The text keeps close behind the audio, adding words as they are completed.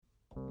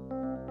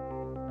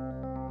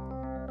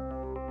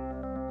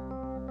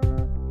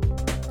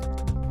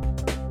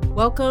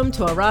Welcome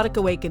to Erotic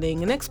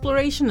Awakening, an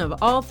exploration of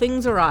all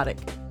things erotic.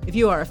 If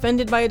you are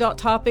offended by adult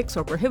topics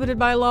or prohibited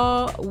by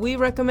law, we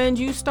recommend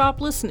you stop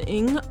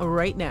listening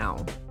right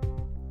now.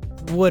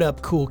 What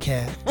up, cool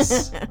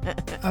cats?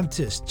 I'm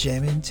just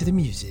jamming to the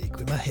music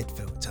with my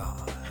headphones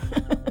on.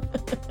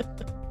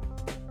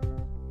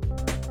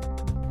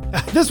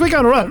 This week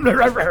on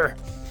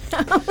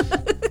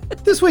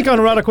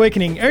Erotic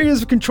Awakening,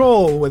 Areas of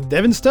Control with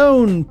Devin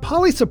Stone,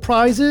 Poly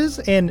Surprises,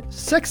 and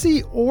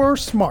Sexy or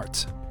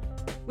Smart.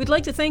 We'd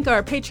like to thank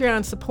our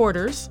Patreon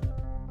supporters.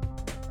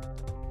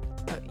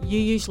 You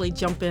usually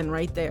jump in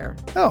right there.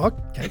 Oh,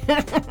 okay.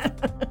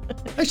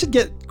 I should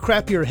get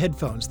crappier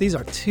headphones. These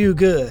are too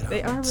good.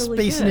 They are really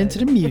spacing good. into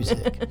the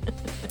music.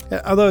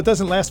 Although it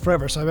doesn't last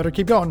forever, so I better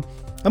keep going.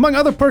 Among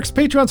other perks,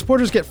 Patreon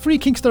supporters get free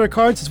Kickstarter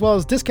cards as well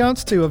as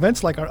discounts to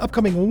events like our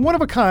upcoming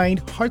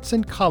one-of-a-kind Hearts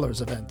and Collars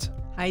event.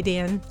 Hi,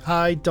 Dan.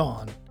 Hi,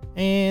 Dawn.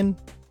 And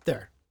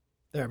there,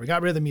 we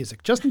got rid of the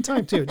music. Just in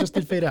time, too. It just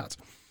did fade out.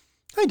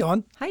 Hi,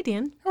 Dawn. Hi,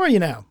 Dan. How are you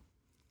now?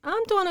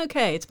 I'm doing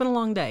okay. It's been a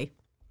long day.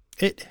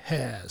 It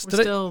has.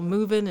 We're still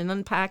moving and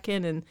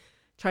unpacking and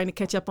trying to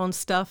catch up on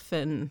stuff.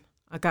 And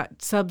I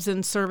got subs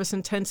and service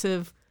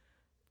intensive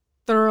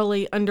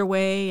thoroughly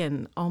underway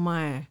and all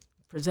my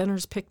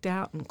presenters picked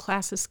out and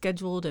classes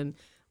scheduled. And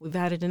we've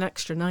added an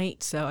extra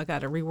night. So I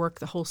got to rework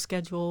the whole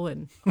schedule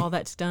and all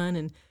that's done.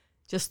 And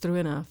just threw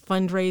in a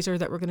fundraiser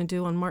that we're going to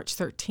do on March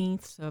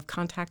 13th. So I've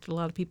contacted a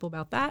lot of people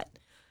about that.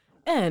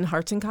 And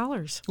Hearts and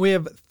Collars. We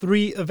have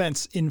 3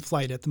 events in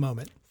flight at the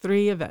moment.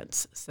 3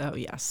 events. So,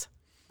 yes.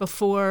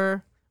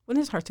 Before, when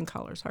is Hearts and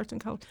Collars? Hearts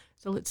and Collars.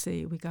 So, let's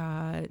see. We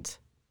got,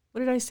 what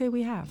did I say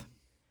we have?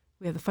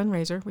 We have the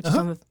fundraiser, which is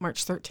on the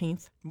March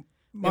 13th. We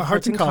have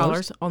Hearts and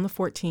Collars on the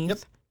 14th. Yep.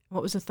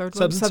 What was the third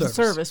Subs one? and Subs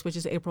Service, which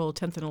is April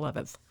 10th and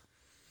 11th.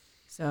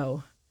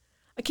 So,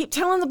 I keep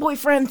telling the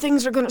boyfriend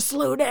things are going to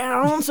slow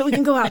down so we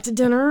can go out to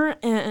dinner,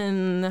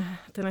 and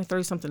then I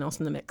throw something else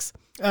in the mix.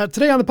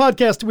 Today on the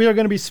podcast, we are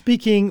going to be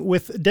speaking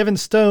with Devin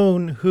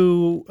Stone,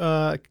 who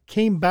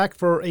came back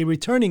for a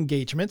return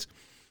engagement.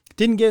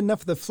 Didn't get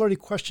enough of the flirty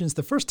questions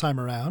the first time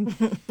around.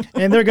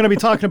 And they're going to be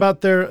talking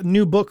about their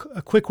new book,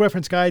 A Quick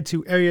Reference Guide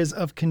to Areas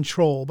of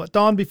Control. But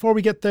Dawn, before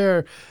we get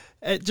there,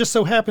 it just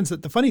so happens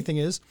that the funny thing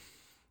is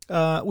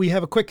we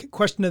have a quick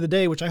question of the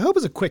day, which I hope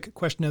is a quick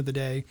question of the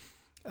day.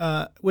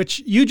 Which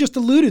you just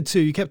alluded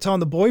to. You kept telling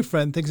the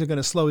boyfriend things are going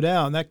to slow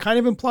down. That kind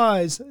of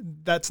implies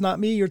that's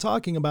not me you're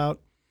talking about.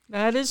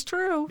 That is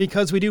true.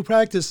 Because we do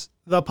practice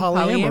the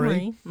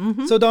polyamory.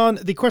 Mm-hmm. So, Dawn,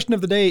 the question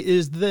of the day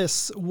is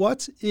this.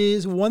 What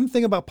is one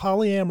thing about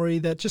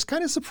polyamory that just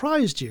kind of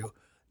surprised you?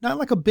 Not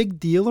like a big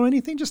deal or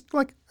anything, just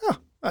like, oh,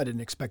 I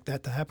didn't expect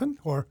that to happen,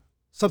 or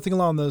something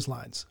along those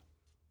lines.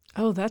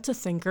 Oh, that's a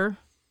thinker.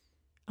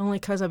 Only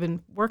because I've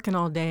been working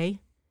all day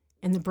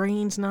and the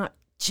brain's not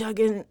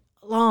chugging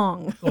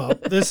along. Well,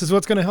 this is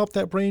what's going to help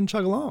that brain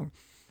chug along.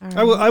 Right.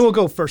 I will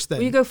go first then.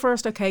 Will you go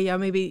first? Okay, yeah,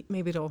 maybe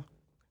it'll...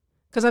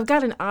 Because I've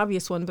got an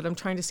obvious one, but I'm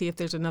trying to see if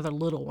there's another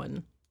little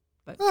one.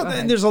 But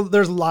and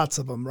there's lots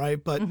of them,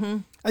 right? But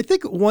I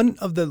think one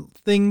of the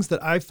things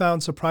that I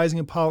found surprising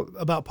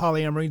about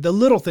polyamory, the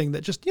little thing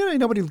that just,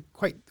 nobody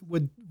quite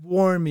would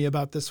warn me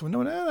about this one.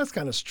 No, that's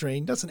kind of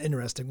strange. That's an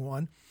interesting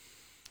one.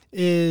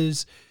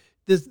 Is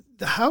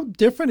how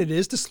different it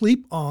is to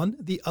sleep on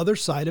the other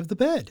side of the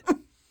bed.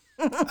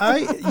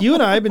 You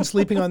and I have been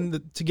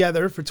sleeping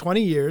together for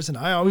 20 years, and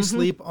I always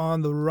sleep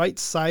on the right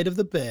side of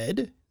the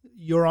bed.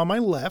 You're on my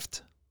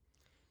left.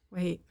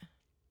 Wait.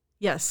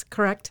 Yes,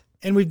 correct.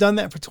 And we've done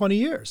that for 20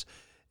 years.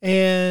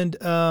 And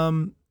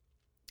for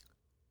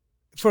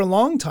a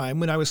long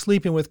time, when I was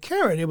sleeping with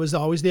Karen, it was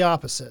always the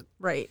opposite.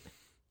 Right.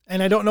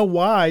 And I don't know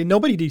why.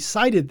 Nobody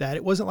decided that.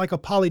 It wasn't like a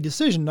poly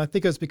decision. I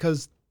think it was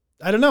because,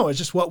 I don't know, it's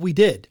just what we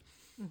did.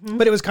 Mm-hmm.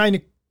 But it was kind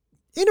of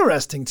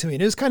interesting to me.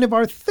 And it was kind of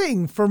our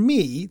thing for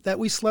me that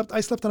I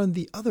slept on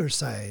the other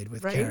side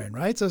with Karen,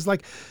 right? So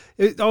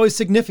it's always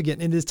significant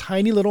in this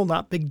tiny little,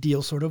 not big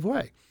deal sort of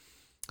way.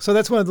 So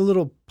that's one of the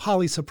little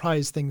poly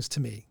surprise things to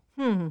me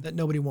that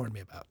nobody warned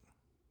me about.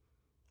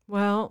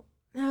 Well,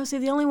 no, see,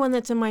 the only one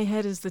that's in my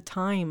head is the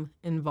time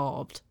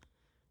involved,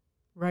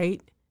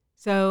 right?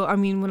 So, I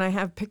mean, when I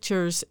have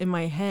pictures in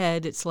my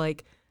head, it's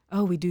like,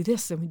 oh, we do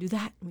this and we do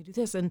that and we do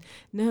this. And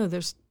no,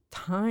 there's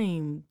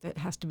time that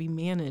has to be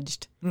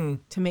managed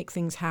to make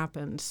things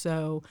happen.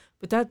 So,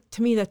 but that,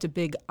 to me, that's a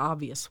big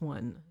obvious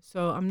one.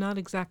 So I'm not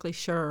exactly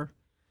sure.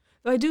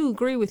 But I do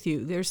agree with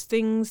you. There's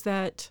things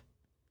that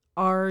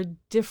are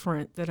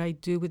different that I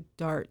do with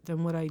Dart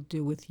than what I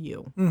do with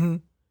you.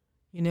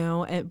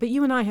 Mm-hmm. But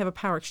you and I have a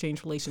power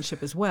exchange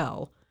relationship as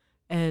well,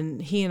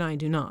 and he and I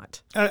do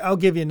not. I'll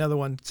give you another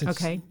one since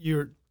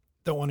you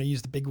don't want to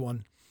use the big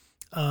one.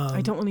 I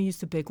don't want to use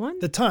the big one?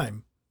 The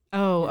time.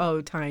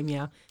 Oh, time,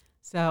 yeah.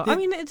 So, I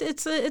mean,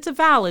 it's a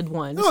valid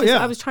one. Oh,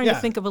 yeah. I was trying to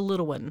think of a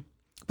little one.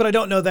 But I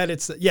don't know that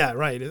it's,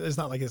 right. It's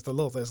not like it's the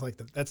little, it's like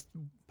that's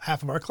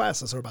half of our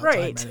classes are about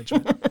time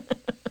management.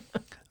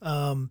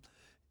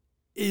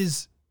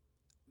 Is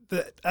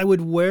that I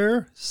would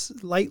wear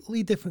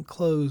slightly different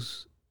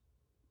clothes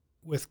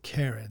with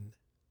Karen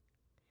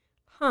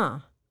Huh.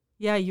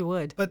 Yeah, you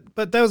would. But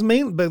that was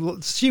mainly.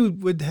 But she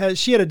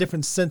had a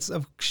different sense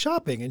of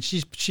shopping, and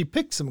she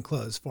picked some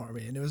clothes for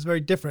me, and it was very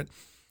different.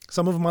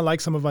 Some of them I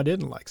liked, some of them I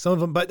didn't like. Some of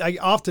them, but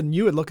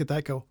you would look at that,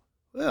 and go,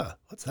 ugh,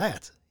 what's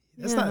that?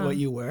 That's not what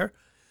you wear.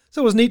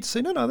 So it was neat to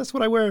say, no, that's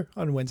what I wear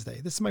on Wednesday.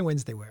 This is my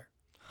Wednesday wear.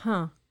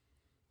 Huh.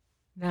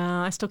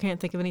 No, I still can't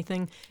think of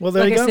anything. Well,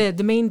 there you go. Like I said,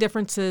 the main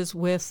differences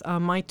with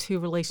my two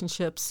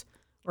relationships,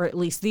 or at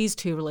least these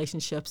two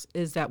relationships,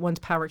 is that one's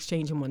power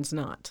exchange and one's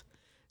not.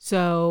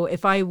 So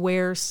if I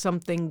wear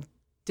something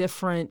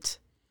different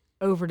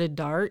over to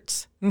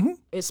darts,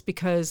 it's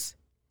because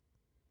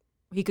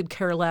he could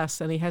care less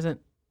and he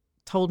hasn't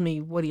told me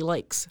what he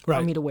likes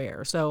for me to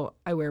wear. So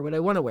I wear what I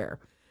want to wear.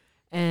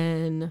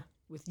 And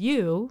with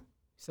you,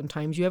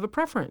 sometimes you have a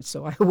preference.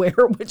 So I wear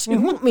what you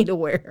want me to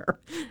wear.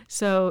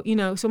 So,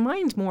 so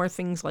mine's more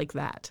things like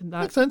that.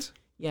 Makes sense.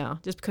 Yeah,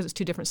 just because it's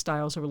two different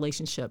styles of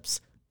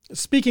relationships.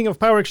 Speaking of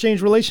power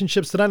exchange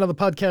relationships, tonight on the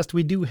podcast,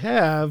 we do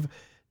have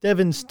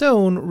Devin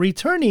Stone,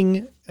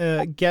 returning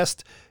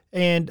guest.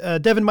 And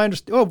Devin,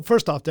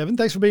 first off, Devin,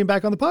 thanks for being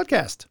back on the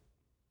podcast.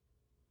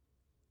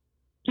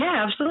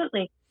 Yeah,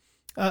 absolutely.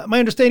 My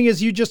understanding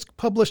is you just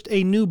published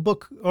a new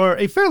book, or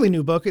a fairly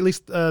new book, at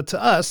least to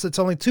us. It's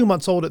only 2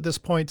 months old at this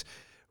point,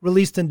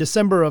 released in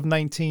December of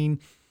 2019.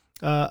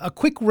 A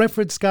quick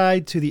reference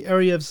guide to the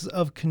areas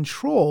of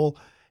control,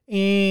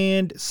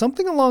 and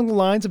something along the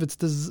lines of it's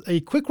a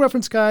quick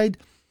reference guide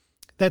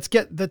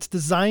that's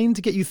designed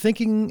to get you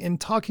thinking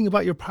and talking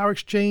about your power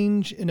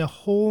exchange in a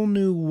whole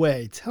new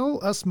way. Tell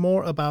us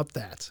more about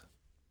that.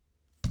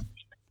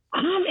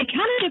 It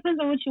kind of depends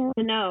on what you want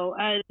to know.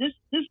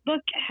 This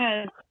book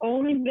has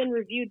only been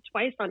reviewed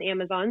twice on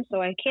Amazon,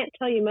 so I can't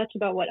tell you much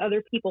about what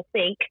other people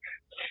think.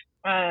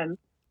 But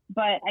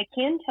I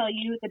can tell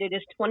you that it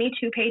is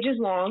 22 pages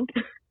long,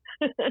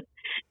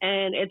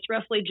 and it's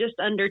roughly just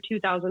under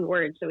 2,000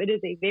 words. So it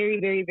is a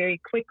very, very,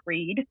 very quick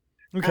read.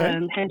 Okay.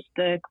 Hence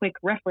the quick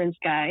reference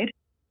guide.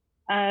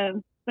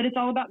 But it's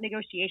all about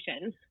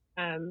negotiation.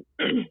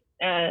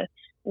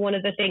 One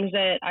of the things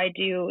that I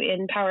do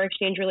in power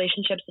exchange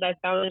relationships that I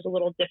found is a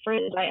little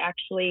different is I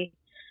actually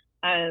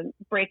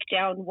break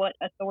down what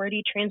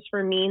authority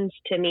transfer means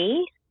to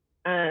me.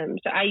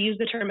 So I use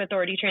the term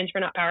authority transfer,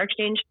 not power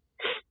exchange.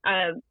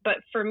 But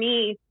for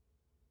me,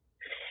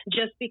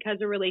 just because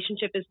a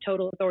relationship is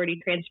total authority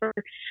transfer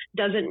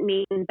doesn't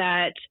mean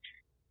that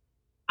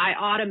I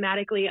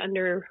automatically,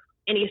 under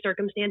any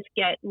circumstance,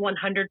 get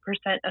 100%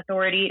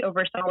 authority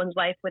over someone's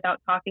life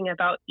without talking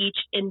about each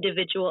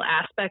individual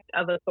aspect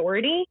of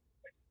authority.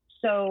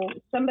 So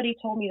somebody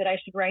told me that I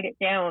should write it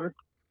down,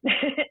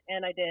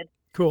 and I did.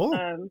 Cool.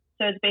 So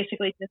it's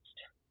basically just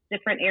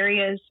different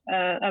areas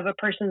of a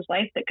person's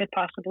life that could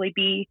possibly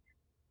be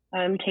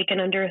taken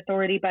under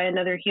authority by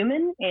another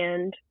human,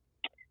 and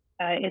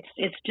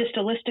it's just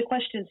a list of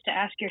questions to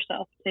ask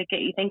yourself to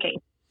get you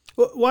thinking.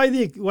 Why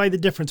the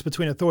difference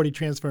between authority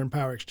transfer and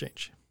power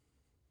exchange?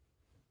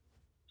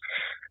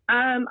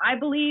 I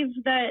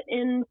believe that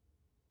in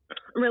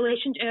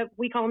relationship,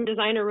 we call them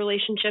designer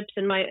relationships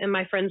in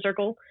my friend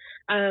circle.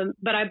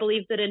 But I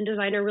believe that in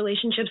designer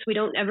relationships, we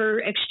don't ever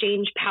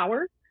exchange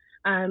power,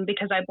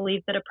 because I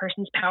believe that a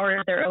person's power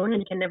is their own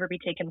and can never be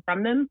taken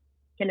from them,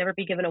 can never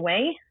be given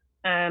away.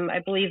 I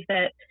believe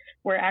that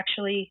we're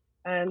actually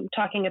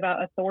talking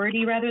about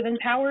authority rather than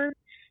power.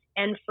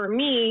 And for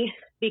me,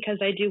 because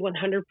I do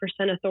 100%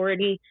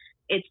 authority,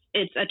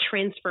 it's a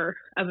transfer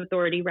of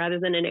authority rather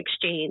than an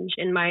exchange.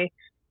 In my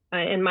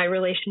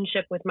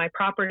relationship with my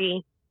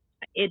property,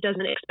 it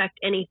doesn't expect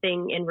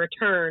anything in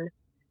return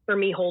for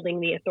me holding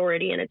the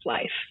authority in its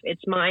life.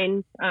 It's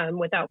mine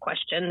without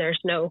question.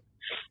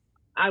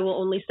 I will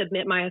only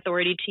submit my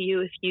authority to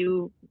you if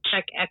you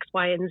check X,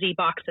 Y, and Z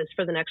boxes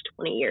for the next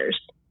 20 years.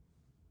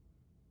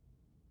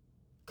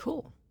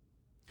 Cool.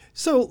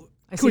 So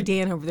I see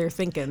Dan over there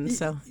thinking.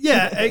 So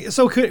yeah.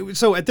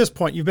 So at this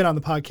point, you've been on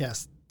the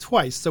podcast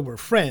twice, so we're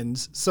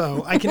friends.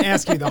 So I can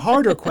ask you the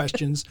harder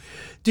questions.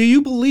 Do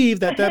you believe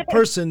that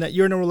person that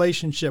you're in a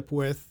relationship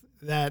with,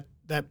 that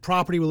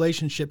property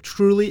relationship,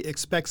 truly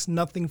expects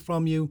nothing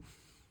from you?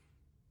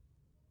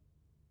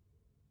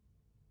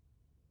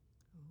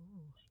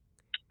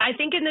 I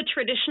think in the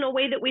traditional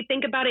way that we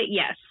think about it,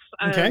 yes.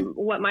 Okay.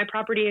 What my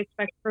property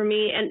expects from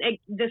me, and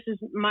this is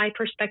my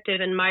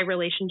perspective and my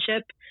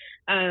relationship.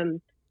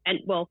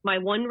 My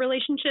one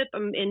relationship,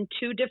 I'm in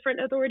two different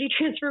authority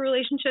transfer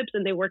relationships,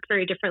 and they work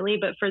very differently.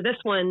 But for this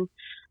one,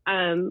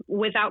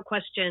 without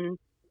question,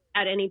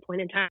 at any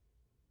point in time,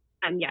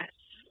 yes.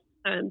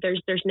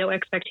 There's no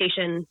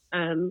expectation.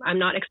 I'm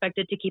not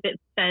expected to keep it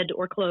fed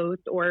or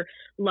clothed or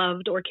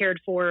loved or cared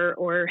for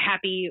or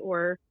happy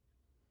or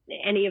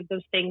any of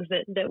those things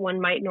that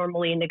one might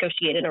normally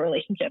negotiate in a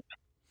relationship.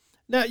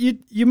 Now,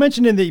 you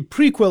mentioned in the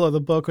prequel of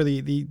the book, or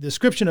the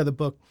description of the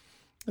book,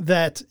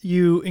 that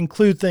you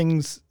include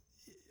things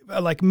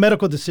like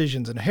medical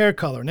decisions and hair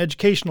color and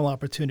educational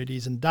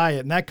opportunities and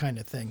diet and that kind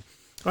of thing.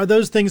 Are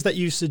those things that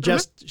you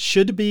suggest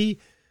should be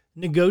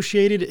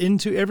negotiated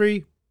into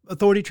every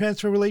authority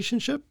transfer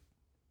relationship?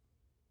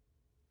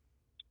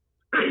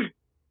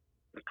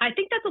 I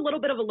think that's a little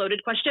bit of a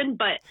loaded question,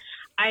 but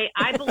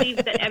I believe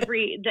that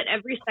every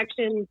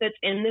section that's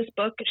in this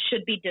book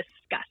should be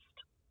discussed.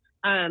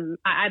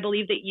 I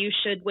believe that you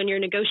should, when you're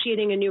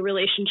negotiating a new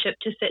relationship,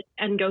 to sit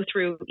and go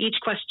through each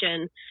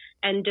question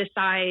and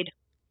decide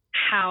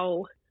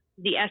how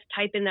the S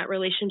type in that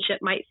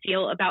relationship might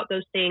feel about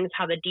those things,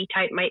 how the D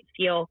type might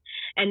feel,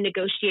 and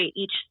negotiate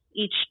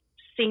each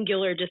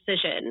singular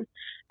decision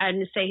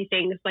and say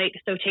things like,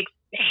 so take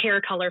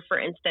hair color, for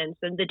instance,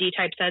 and the D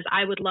type says,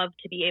 I would love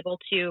to be able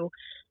to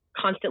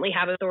constantly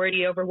have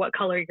authority over what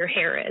color your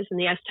hair is. And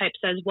the S type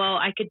says, well,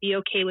 I could be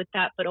okay with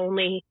that, but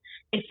only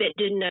if it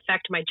didn't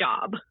affect my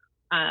job.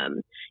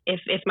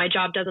 If my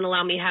job doesn't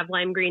allow me to have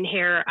lime green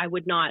hair, I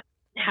would not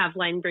have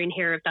lime green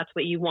hair if that's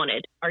what you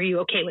wanted. Are you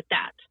okay with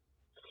that?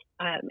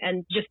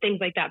 And just things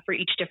like that for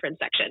each different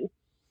section.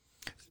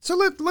 So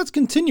let's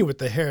continue with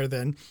the hair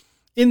then.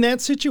 In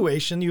that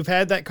situation, you've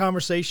had that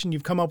conversation,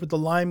 you've come up with the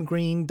lime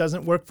green,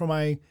 doesn't work for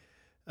my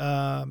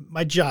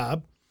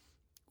job.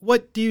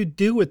 What do you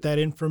do with that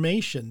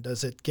information?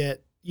 Does it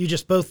get, you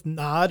just both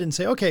nod and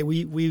say, okay,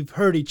 we've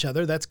heard each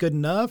other, that's good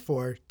enough?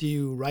 Or do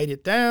you write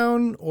it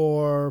down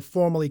or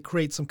formally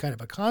create some kind of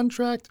a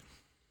contract?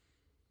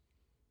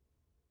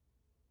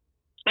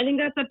 I think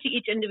that's up to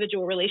each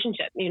individual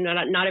relationship.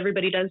 Not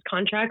everybody does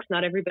contracts.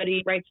 Not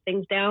everybody writes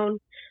things down.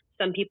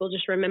 Some people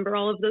just remember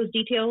all of those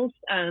details.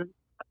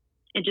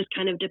 It just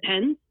kind of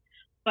depends.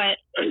 But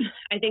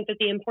I think that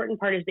the important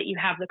part is that you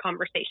have the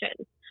conversation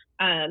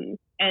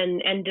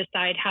and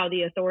decide how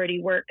the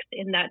authority works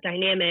in that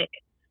dynamic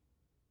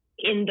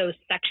in those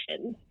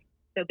sections.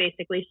 So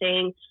basically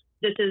saying,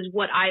 this is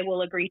what I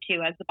will agree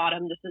to as the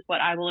bottom. This is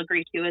what I will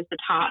agree to as the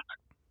top.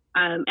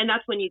 And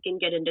that's when you can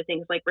get into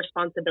things like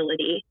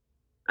responsibility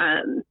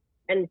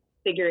and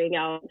figuring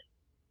out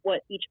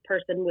what each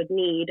person would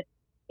need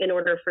in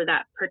order for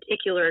that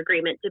particular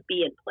agreement to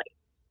be in place.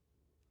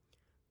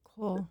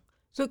 Cool.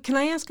 So can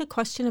I ask a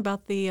question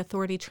about the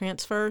authority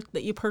transfer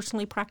that you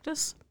personally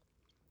practice?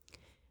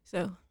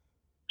 So,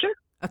 sure.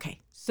 Okay.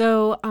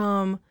 So,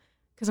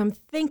 because I'm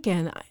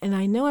thinking, and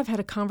I know I've had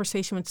a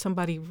conversation with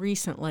somebody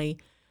recently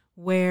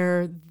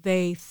where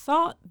they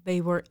thought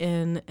they were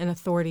in an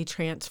authority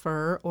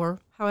transfer, or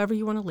however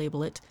you want to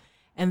label it,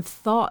 and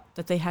thought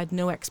that they had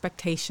no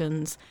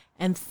expectations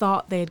and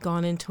thought they had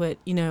gone into it,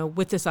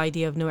 with this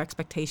idea of no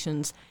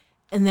expectations,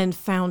 and then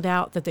found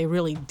out that they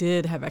really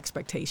did have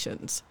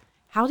expectations.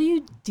 How do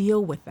you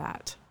deal with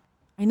that?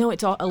 I know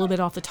it's a little bit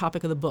off the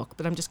topic of the book,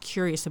 but I'm just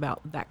curious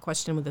about that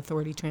question with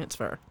authority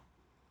transfer.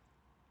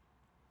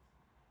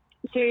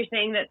 So you're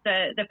saying that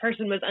the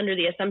person was under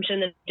the assumption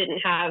that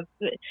didn't have,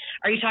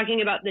 are you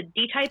talking about the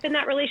D type in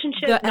that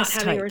relationship, the not S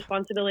having a type.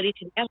 responsibility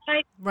to the S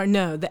type? Right,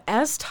 no, the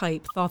S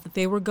type thought that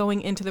they were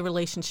going into the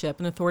relationship,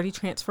 an authority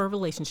transfer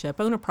relationship,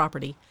 own a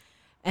property,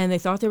 and they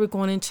thought they were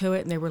going into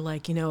it, and they were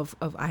like,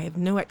 I have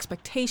no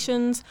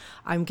expectations,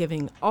 I'm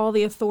giving all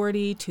the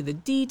authority to the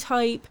D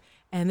type,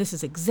 and this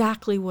is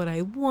exactly what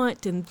I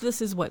want, and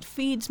this is what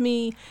feeds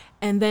me,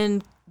 and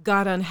then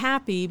got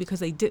unhappy because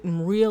they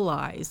didn't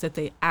realize that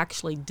they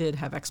actually did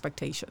have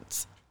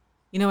expectations.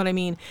 You know what I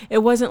mean? It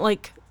wasn't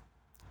like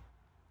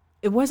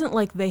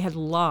they had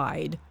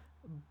lied,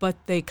 but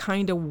they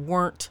kind of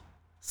weren't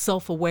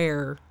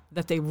self-aware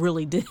that they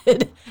really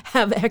did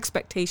have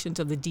expectations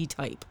of the D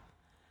type.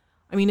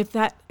 I mean, if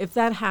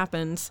that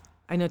happens,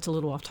 I know it's a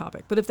little off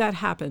topic, but if that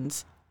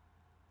happens,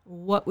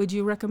 what would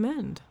you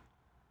recommend?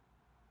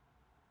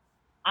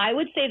 I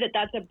would say that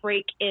that's a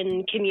break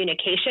in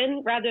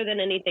communication rather than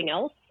anything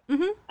else.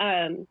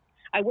 Mm-hmm.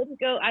 I wouldn't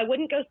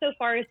go so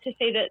far as to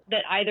say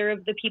that either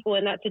of the people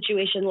in that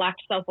situation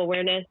lacked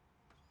self-awareness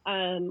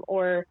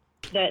or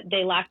that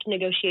they lacked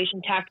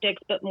negotiation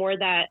tactics, but more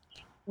that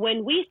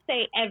when we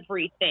say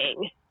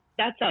everything,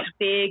 that's a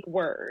big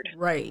word.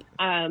 Right.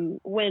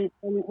 When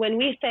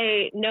we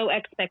say no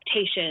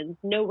expectations,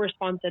 no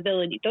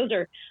responsibility, those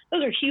are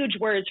huge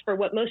words for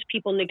what most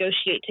people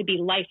negotiate to be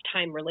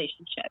lifetime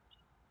relationships.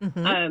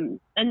 Mm-hmm.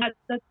 And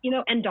that's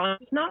and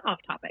Dawn's not off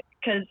topic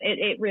because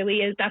it really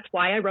is. That's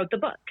why I wrote the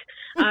book.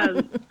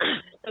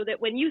 So that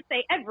when you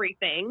say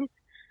everything,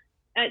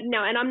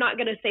 now, and I'm not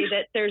going to say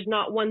that there's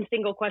not one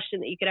single question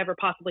that you could ever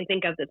possibly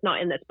think of that's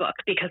not in this book,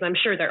 because I'm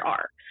sure there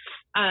are.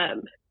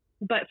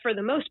 But for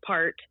the most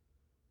part,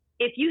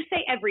 if you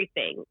say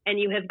everything and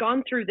you have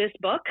gone through this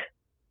book,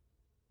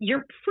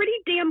 you're pretty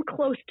damn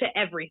close to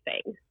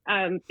everything,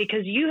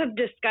 because you have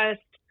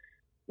discussed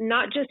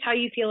not just how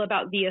you feel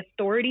about the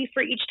authority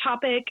for each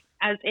topic,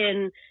 as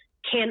in,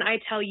 can I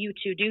tell you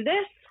to do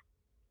this?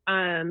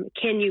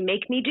 Can you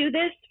make me do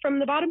this from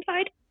the bottom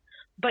side?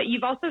 But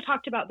you've also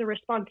talked about the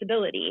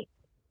responsibility.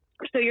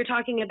 So you're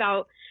talking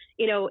about,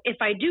 if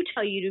I do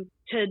tell you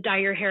to dye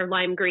your hair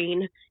lime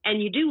green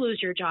and you do lose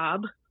your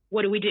job,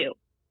 what do we do?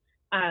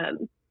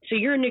 So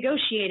you're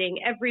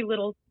negotiating every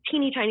little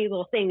teeny tiny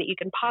little thing that you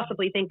can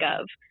possibly think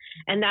of.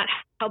 And that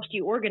helps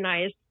you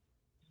organize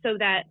so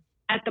that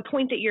at the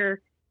point that you're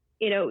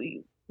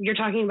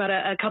talking about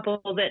a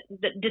couple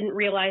that didn't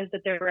realize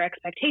that there were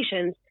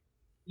expectations,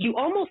 you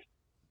almost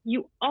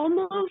you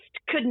almost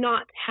could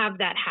not have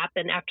that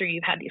happen after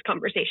you've had these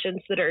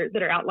conversations that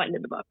are outlined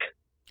in the book.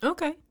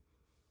 Okay.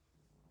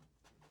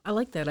 I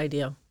like that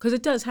idea because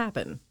it does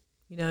happen.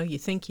 You know, you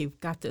think you've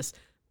got this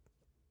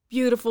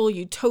beautiful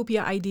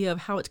utopia idea of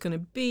how it's going to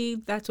be.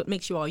 That's what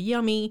makes you all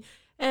yummy.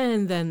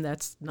 And then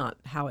that's not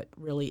how it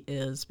really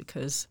is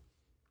because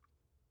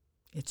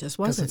it just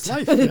wasn't. It's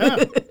life,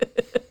 yeah.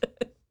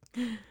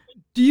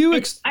 Do you...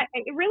 It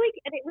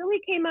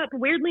really came up,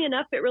 weirdly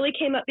enough, it really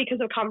came up because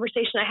of a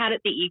conversation I had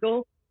at the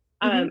Eagle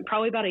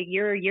probably about a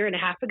year and a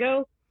half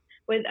ago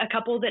with a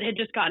couple that had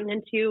just gotten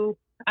into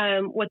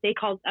what they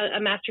called a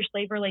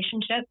master-slave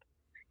relationship.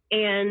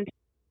 And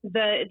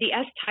the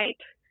S-type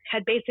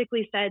had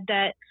basically said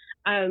that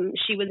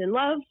she was in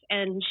love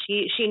and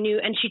she knew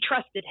and she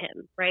trusted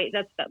him, right?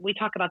 We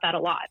talk about that a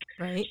lot.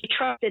 Right. She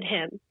trusted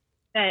him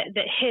that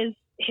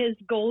his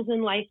goals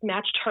in life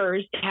matched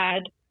hers,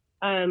 had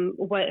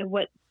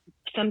what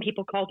some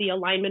people call the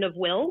alignment of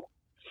will,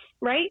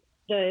 right?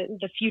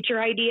 The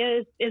future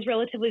idea is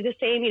relatively the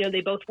same. You know,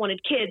 they both wanted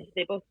kids.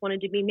 They both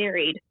wanted to be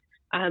married.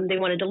 They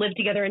wanted to live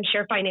together and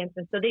share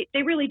finances. So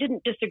they really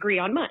didn't disagree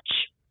on much.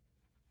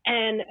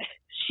 And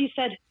she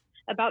said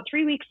about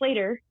 3 weeks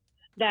later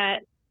that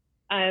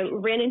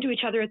ran into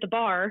each other at the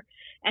bar,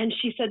 and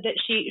she said that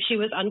she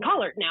was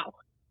uncollared now.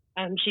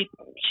 She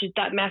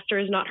that master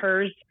is not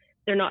hers.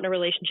 They're not in a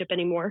relationship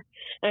anymore.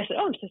 And I said,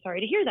 oh, I'm so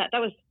sorry to hear that. That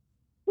was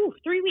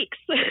 3 weeks.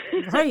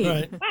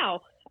 Right.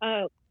 Wow.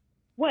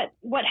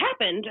 What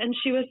happened? And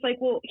she was like,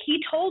 well,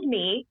 he told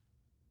me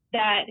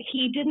that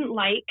he didn't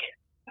like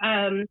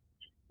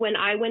when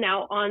I went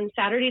out on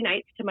Saturday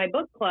nights to my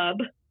book club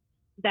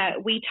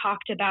that we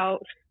talked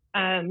about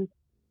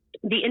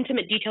the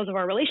intimate details of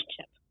our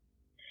relationship.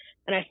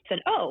 And I said,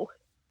 oh,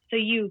 so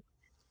you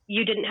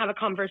didn't have a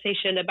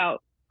conversation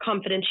about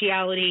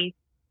confidentiality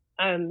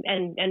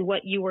and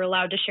what you were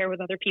allowed to share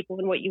with other people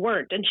and what you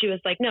weren't. And she was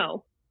like,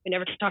 no, we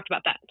never talked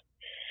about that.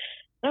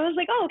 And I was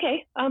like, oh,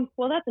 okay.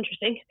 Well, that's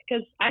interesting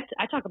because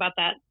I talk about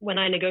that when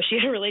I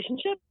negotiate a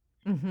relationship.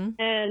 Mm-hmm.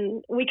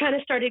 And we kind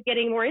of started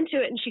getting more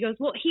into it. And she goes,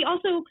 well, he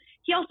also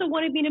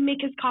wanted me to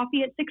make his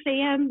coffee at 6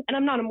 a.m. And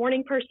I'm not a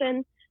morning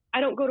person.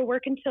 I don't go to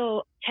work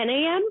until 10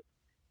 a.m.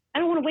 I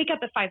don't want to wake up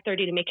at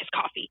 5:30 to make his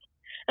coffee.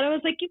 And I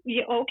was like,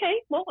 yeah,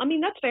 okay, well, I mean,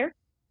 that's fair.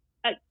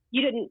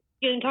 You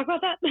didn't talk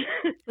about that.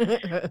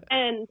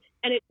 and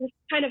it just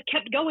kind of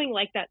kept going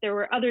like that. There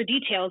were other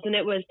details, and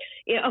it was,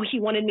 he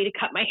wanted me to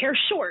cut my hair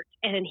short,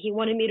 and he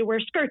wanted me to wear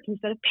skirts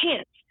instead of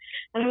pants.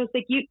 And I was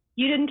like, you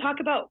didn't talk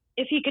about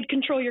if he could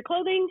control your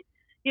clothing.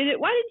 Why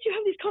didn't you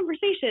have these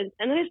conversations?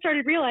 And then I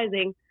started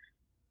realizing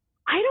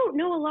I don't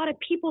know a lot of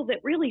people that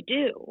really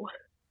do.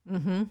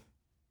 Mm-hmm.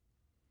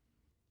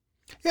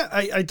 Yeah,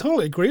 I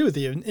totally agree with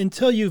you.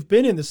 Until you've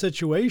been in the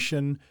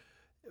situation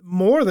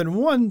more than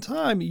one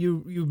time,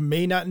 you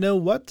may not know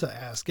what to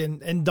ask.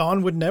 And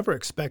Dawn would never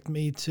expect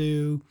me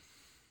to.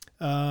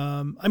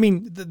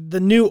 The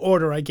new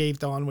order I gave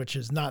Dawn, which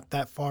is not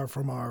that far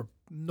from our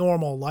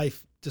normal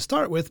life to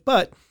start with,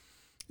 but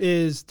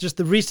is just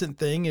the recent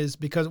thing is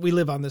because we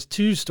live on this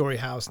 2-story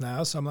house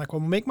now. So I'm like, well,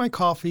 make my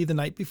coffee the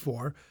night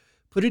before,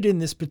 put it in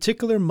this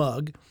particular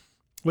mug,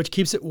 which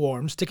keeps it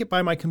warm, stick it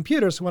by my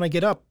computer. So when I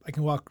get up, I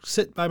can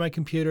sit by my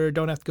computer,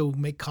 don't have to go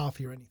make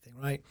coffee or anything,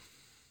 right?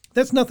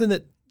 That's nothing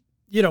that,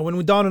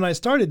 when Dawn and I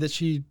started that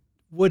she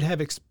would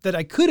have, that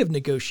I could have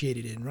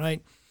negotiated in,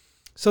 right?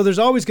 So there's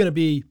always going to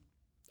be,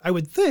 I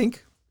would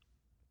think,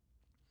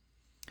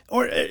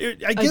 or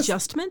I guess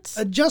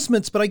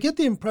adjustments. But I get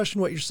the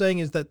impression what you're saying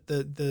is that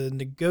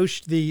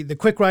the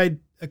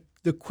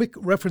quick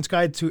reference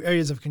guide to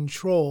areas of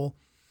control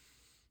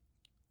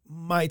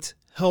might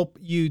help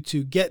you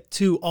to get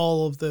to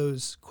all of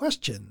those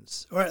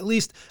questions, or at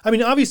least,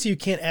 obviously you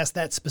can't ask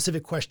that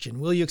specific question.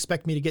 Will you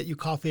expect me to get you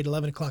coffee at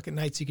 11 o'clock at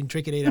night so you can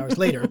drink it 8 hours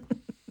later?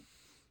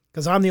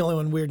 Because I'm the only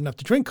one weird enough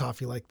to drink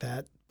coffee like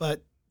that.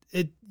 But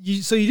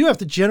so you do have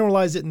to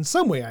generalize it in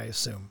some way, I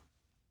assume.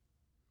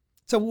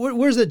 So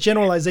where's the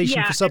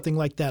generalization for something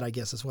like that, I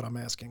guess is what I'm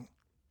asking.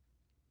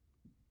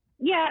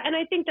 Yeah. And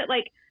I think that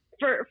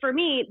for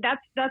me,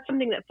 that's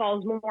something that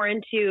falls more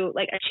into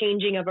like a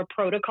changing of a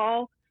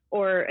protocol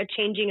or a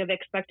changing of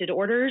expected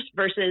orders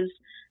versus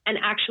an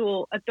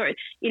actual authority.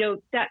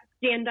 That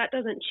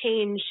doesn't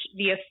change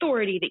the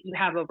authority that you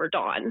have over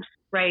Dawn,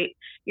 right?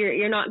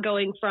 You're not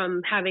going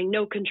from having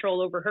no control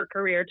over her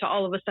career to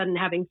all of a sudden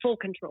having full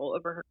control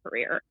over her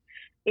career.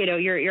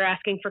 You're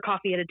asking for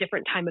coffee at a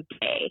different time of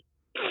day.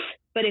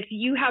 But if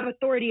you have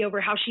authority over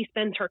how she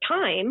spends her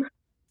time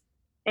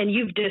and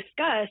you've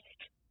discussed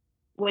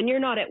when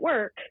you're not at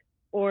work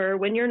or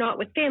when you're not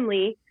with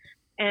family,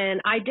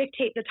 and I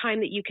dictate the time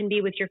that you can be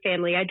with your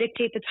family, I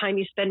dictate the time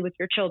you spend with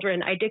your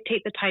children, I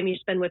dictate the time you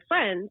spend with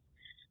friends,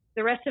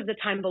 the rest of the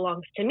time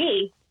belongs to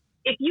me.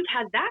 If you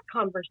had that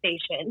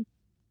conversation,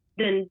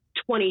 then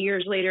 20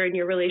 years later in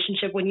your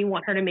relationship, when you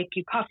want her to make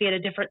you coffee at a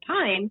different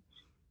time,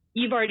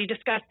 you've already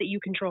discussed that you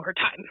control her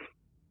time.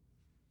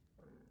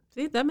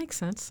 See, that makes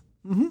sense.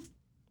 Mm-hmm.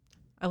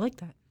 I like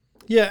that.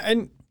 Yeah,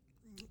 and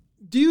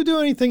do you do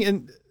anything,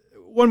 and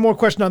one more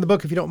question on the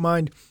book, if you don't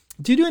mind.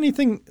 Do you do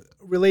anything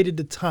related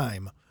to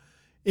time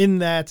in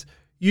that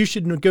you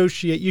should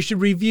negotiate, you should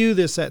review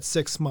this at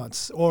 6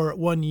 months or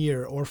 1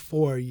 year or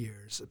 4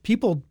 years?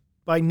 People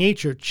by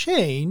nature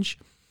change.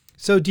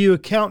 So do you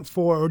account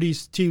for, or do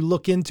you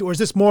look into, or is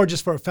this more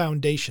just for a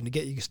foundation to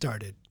get you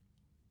started?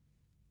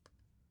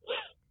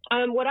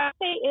 What I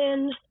say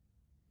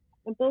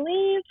I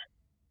believe,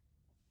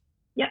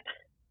 yep,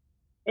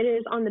 it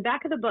is on the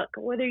back of the book.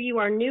 Whether you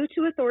are new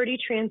to authority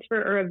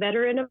transfer or a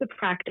veteran of the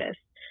practice,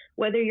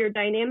 whether your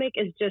dynamic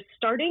is just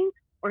starting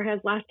or has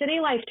lasted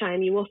a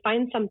lifetime, you will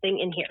find something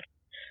in here.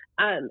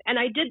 And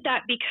I did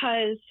that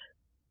because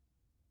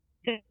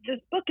this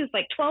book is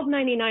like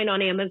 $12.99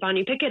 on Amazon.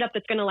 You pick it up,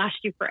 it's going to last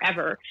you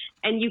forever.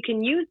 And you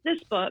can use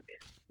this book,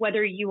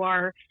 whether you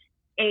are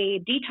a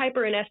D-type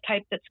or an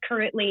S-type that's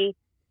currently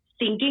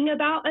thinking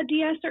about a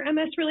DS or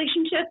MS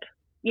relationship.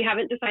 You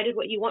haven't decided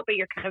what you want, but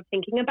you're kind of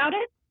thinking about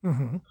it.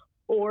 Mm-hmm.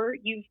 Or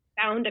you've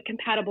found a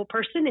compatible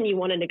person and you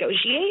want to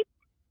negotiate.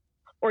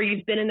 Or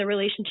you've been in the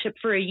relationship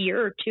for a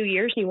year or 2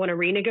 years and you want to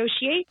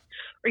renegotiate.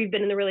 Or you've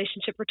been in the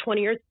relationship for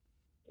 20 years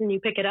and you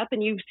pick it up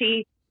and you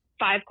see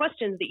 5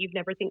 questions that you've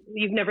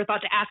never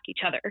thought to ask each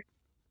other.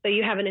 So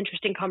you have an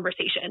interesting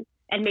conversation,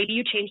 and maybe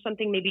you change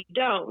something, maybe you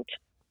don't,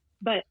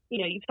 but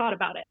you've thought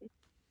about it.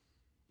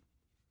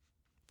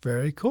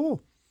 Very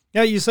cool.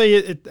 Now you say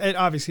it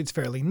obviously it's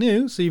fairly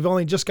new, so you've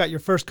only just got your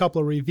first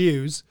couple of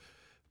reviews,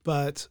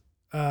 but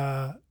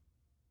how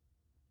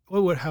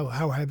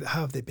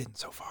have they been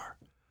so far?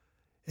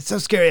 It's so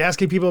scary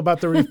asking people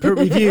about the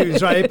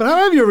reviews, right? But how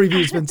have your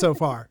reviews been so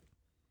far?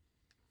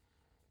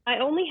 I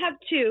only have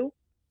 2.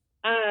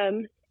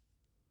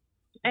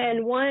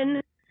 And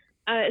one,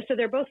 so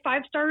they're both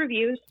 5-star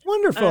reviews.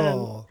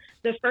 Wonderful.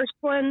 The first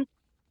one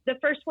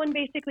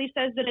basically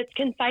says that it's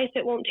concise.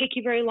 It won't take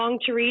you very long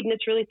to read, and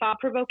it's really thought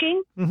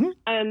provoking. Mm-hmm.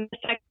 The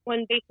second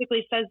one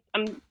basically says,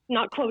 I'm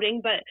not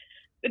quoting, but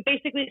it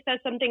basically says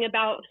something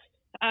about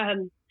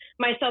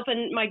myself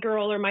and my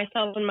girl, or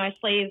myself and my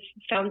slave,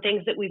 found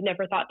things that we've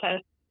never thought to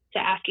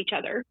ask each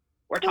other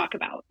or talk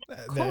about.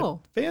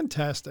 Cool.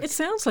 Fantastic. It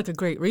sounds like a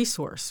great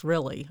resource,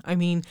 really. I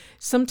mean,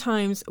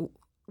 sometimes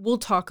we'll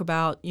talk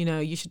about,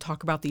 you should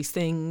talk about these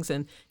things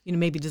and,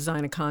 maybe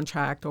design a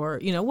contract or,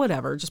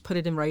 whatever, just put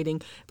it in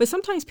writing. But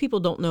sometimes people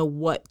don't know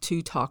what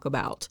to talk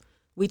about.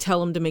 We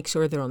tell them to make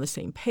sure they're on the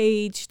same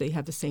page, they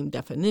have the same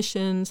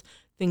definitions,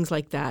 things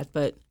like that.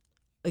 But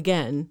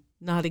again,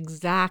 not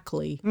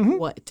exactly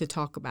what to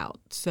talk about.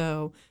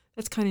 So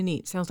that's kind of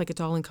neat. Sounds like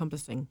it's all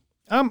encompassing.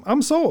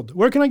 I'm sold.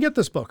 Where can I get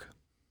this book?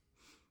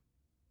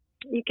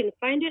 You can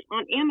find it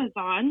on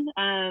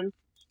Amazon.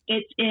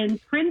 It's in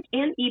print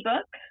and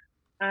ebook,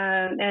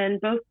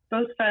 and both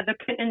the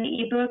print and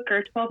the ebook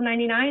are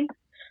 $12.99.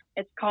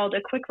 It's called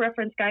A Quick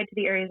Reference Guide to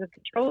the Areas of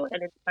Control,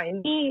 and it's by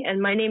me,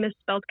 and my name is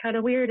spelled kind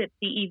of weird. It's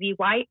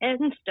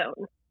Devyn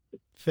Stone.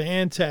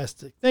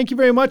 Fantastic. Thank you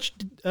very much,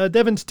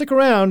 Devyn. Stick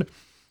around.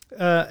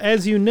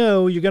 As you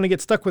know, you're going to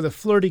get stuck with a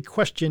flirty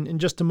question in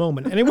just a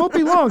moment, and it won't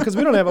be long because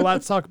we don't have a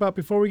lot to talk about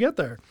before we get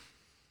there.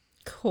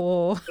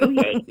 Cool.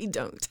 We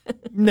don't.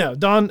 No,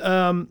 Dawn,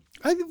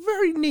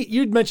 very neat.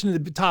 You'd mentioned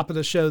at the top of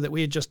the show that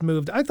we had just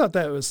moved. I thought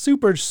that was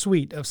super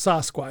sweet of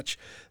Sasquatch.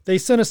 They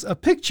sent us a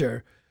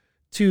picture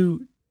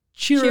to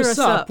cheer us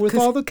up with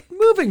all the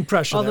moving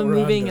pressure. All the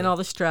moving and all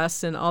the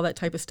stress and all that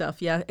type of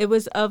stuff. Yeah. It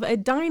was of a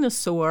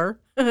dinosaur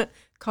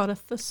called a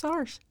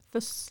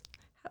thesaurus.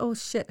 Oh,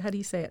 shit. How do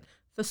you say it?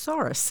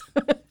 Thesaurus.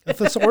 A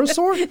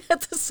thesaurosaur? A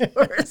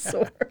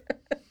thesaurosaur.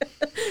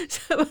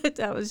 So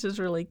that was just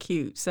really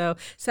cute. So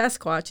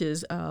Sasquatch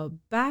is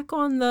back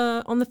on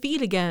the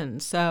feed again.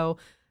 So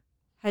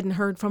hadn't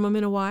heard from him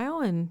in a while,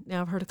 and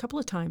now I've heard a couple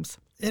of times.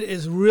 It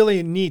is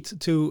really neat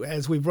to,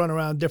 as we've run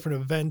around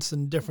different events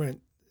and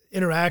different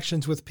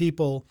interactions with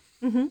people,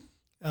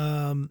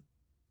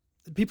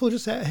 people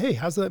just say, hey,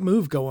 how's that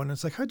move going?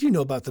 It's like, how'd you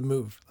know about the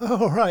move?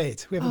 Oh,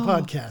 right. We have a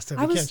podcast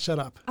and we can't shut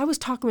up. I was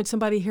talking with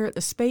somebody here at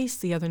the Space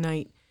the other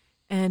night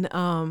and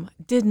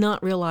did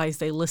not realize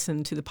they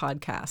listened to the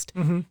podcast.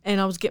 Mm-hmm.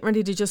 And I was getting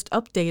ready to just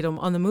update them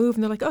on the move.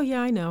 And they're like, oh,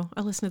 yeah, I know.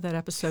 I listened to that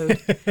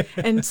episode.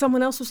 And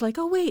someone else was like,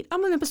 oh, wait,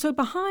 I'm an episode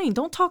behind.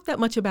 Don't talk that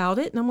much about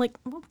it. And I'm like,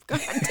 oh,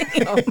 God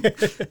damn.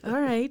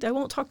 All right. I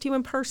won't talk to you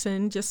in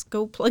person. Just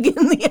go plug in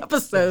the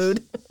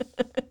episode.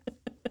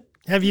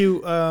 Have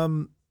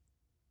you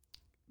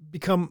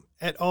become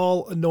at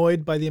all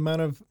annoyed by the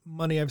amount of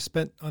money I've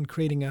spent on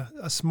creating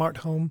a smart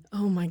home?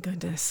 Oh, my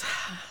goodness.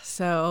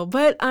 So,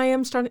 but I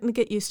am starting to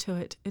get used to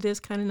it. It is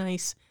kind of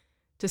nice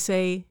to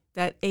say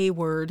that A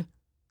word,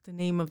 the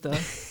name of the...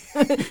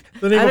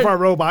 the name of our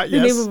robot,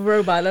 yes. The name of a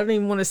robot. I don't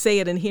even want to say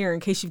it in here in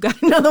case you've got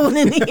another one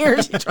in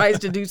here. She tries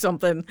to do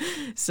something.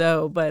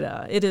 So,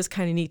 but it is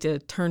kind of neat to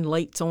turn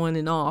lights on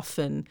and off.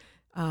 And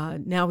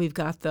now we've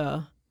got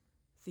the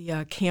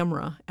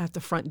camera at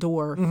the front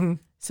door. Mm-hmm.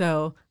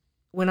 So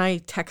when I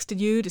texted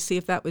you to see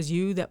if that was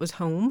you that was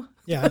home,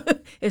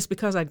 it's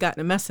because I'd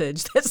gotten a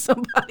message that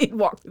somebody had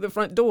walked through the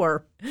front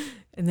door,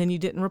 and then you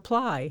didn't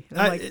reply. And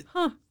I'm like,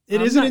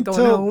 it isn't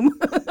until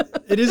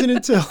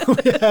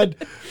we had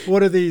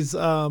one of these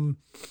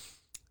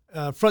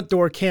front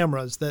door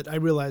cameras that I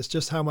realized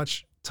just how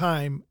much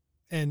time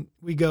and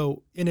we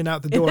go in and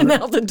out the door. In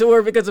and out the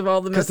door because of all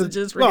the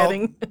messages we're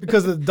getting.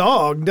 Because of the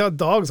dog. The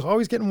dog's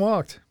always getting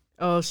walked.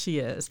 Oh, she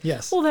is.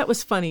 Yes. Well, that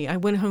was funny. I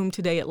went home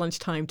today at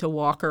lunchtime to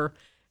walk her,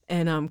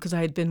 and because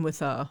I had been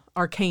with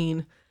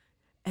Arcane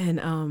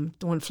and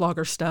doing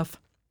flogger stuff.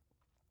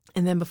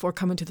 And then before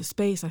coming to the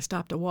space, I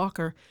stopped to walk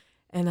her,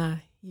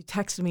 and you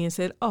texted me and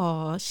said,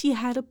 "Oh, she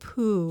had a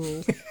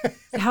poo."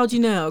 How'd you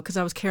know? Because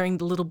I was carrying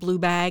the little blue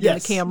bag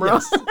and the camera.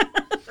 Yes.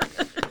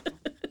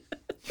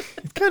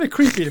 It's kind of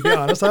creepy, to be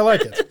honest. I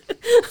like it.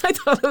 I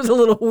thought it was a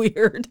little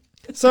weird.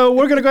 So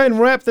we're going to go ahead and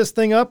wrap this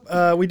thing up.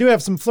 We do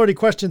have some flirty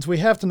questions we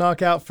have to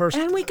knock out first.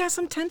 And we got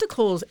some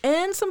tentacles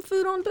and some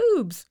food on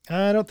boobs.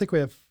 I don't think we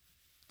have.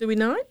 Do we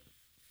not?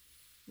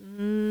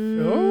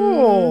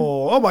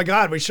 Oh my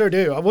God, we sure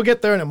do. We'll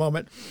get there in a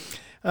moment.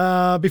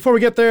 Before we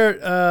get there,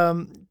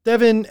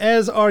 Devin,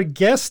 as our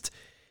guest,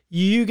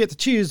 you get to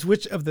choose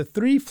which of the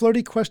 3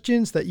 flirty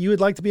questions that you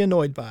would like to be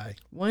annoyed by.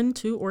 1,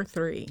 2, or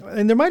 3.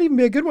 And there might even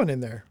be a good one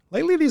in there.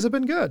 Lately, these have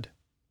been good.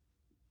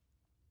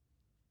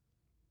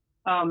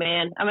 Oh,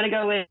 man. I'm going to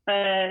go with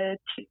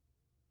 2.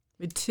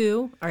 With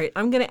 2? All right,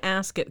 I'm going to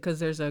ask it because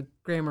there's a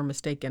grammar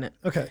mistake in it.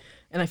 Okay.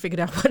 And I figured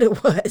out what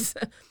it was.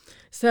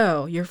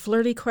 So, your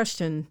flirty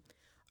question,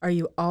 are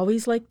you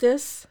always like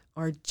this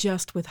or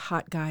just with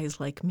hot guys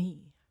like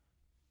me?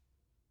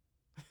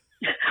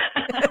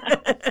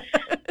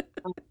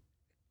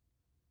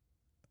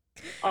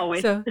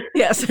 Always. So,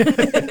 yes.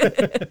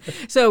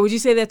 So, would you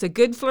say that's a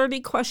good flirty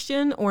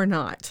question or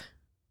not?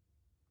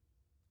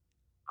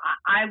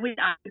 I would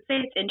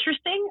say it's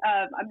interesting.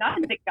 I'm not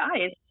into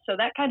guys, so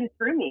that kind of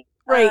threw me.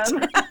 Right.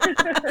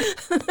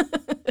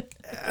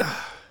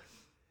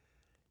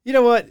 You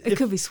know what? It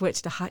could be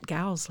switched to hot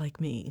gals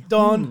like me.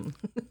 Dawn,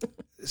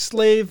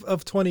 slave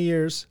of 20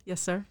 years. Yes,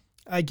 sir.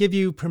 I give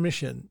you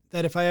permission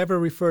that if I ever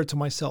refer to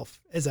myself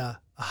as a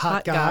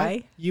hot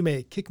guy, you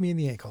may kick me in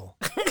the ankle.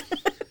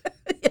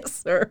 Yes,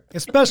 sir.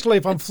 Especially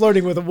if I'm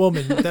flirting with a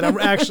woman that I'm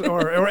actually,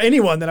 or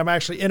anyone that I'm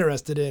actually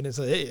interested in, and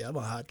say, "Hey, I'm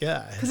a hot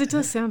guy." Because it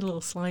does sound a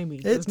little slimy,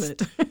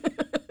 doesn't it?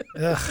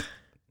 Ugh.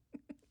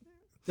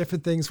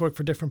 Different things work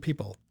for different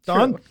people.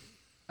 Dawn?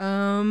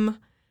 True.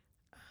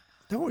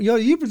 Don't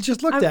you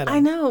just looked at him. I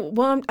know.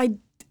 Well,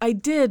 I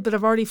did, but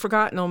I've already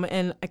forgotten them,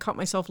 and I caught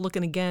myself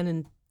looking again.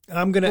 And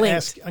I'm going to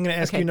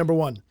ask you number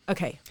 1.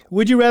 Okay.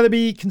 Would you rather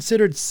be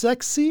considered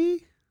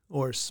sexy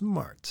or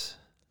smart?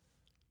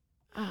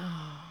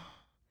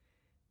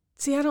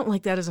 See, I don't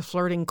like that as a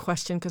flirting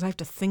question because I have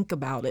to think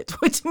about it,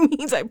 which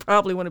means I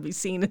probably want to be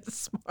seen as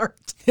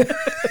smart.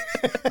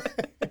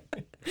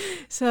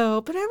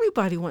 So, but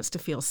everybody wants to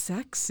feel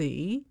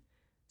sexy.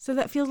 So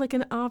that feels like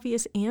an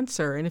obvious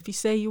answer. And if you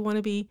say you want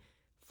to be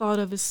thought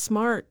of as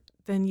smart,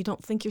 then you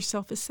don't think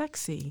yourself as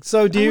sexy.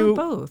 So do you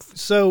both?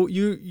 So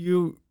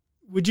you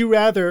would you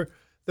rather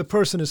the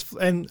person is,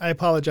 and I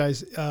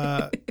apologize,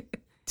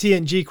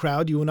 TNG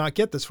crowd, you will not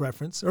get this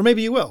reference, or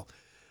maybe you will.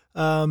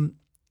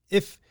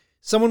 If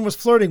someone was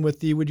flirting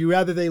with you, would you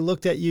rather they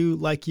looked at you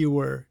like you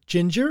were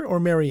Ginger or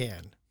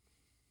Marianne?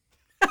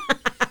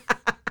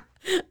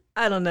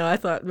 I don't know. I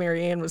thought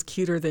Marianne was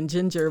cuter than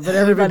Ginger, but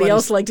everybody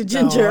else liked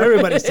Ginger. No,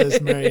 everybody says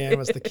Marianne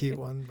was the cute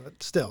one,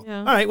 but still.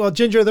 Yeah. All right, well,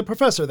 Ginger the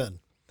professor then.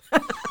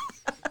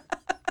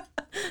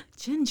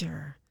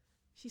 Ginger.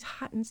 She's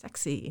hot and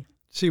sexy.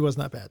 She was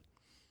not bad.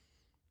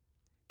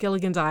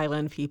 Gilligan's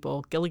Island,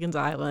 people. Gilligan's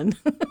Island.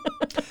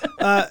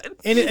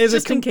 And as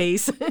just in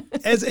case.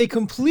 As a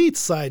complete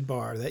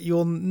sidebar that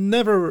you'll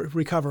never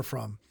recover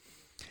from,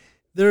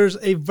 there's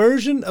a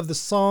version of the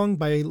song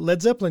by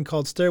Led Zeppelin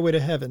called Stairway to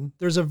Heaven.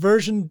 There's a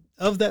version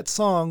of that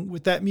song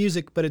with that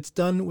music, but it's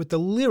done with the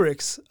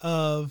lyrics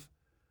of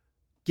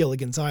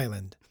Gilligan's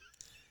Island.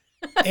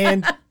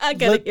 And I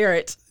gotta hear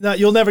it. No,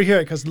 you'll never hear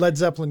it because Led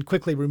Zeppelin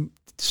quickly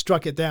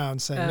struck it down,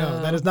 saying,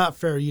 no, that is not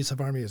fair use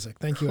of our music.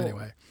 Thank you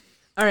anyway.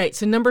 All right,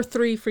 so number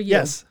 3 for you.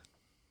 Yes.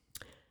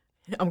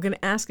 I'm going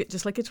to ask it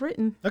just like it's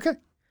written. Okay.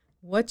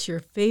 What's your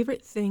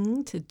favorite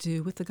thing to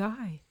do with a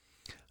guy?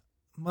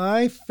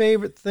 My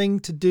favorite thing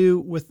to do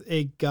with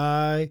a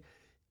guy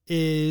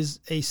is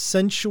a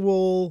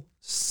sensual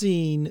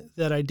scene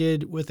that I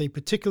did with a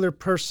particular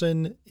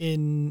person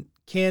in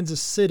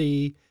Kansas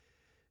City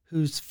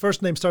whose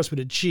first name starts with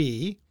a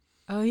G.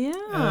 Oh,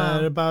 yeah.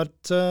 About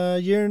a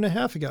year and a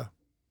half ago.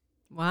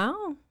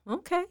 Wow.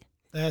 Okay.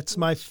 That's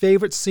my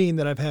favorite scene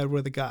that I've had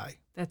with a guy.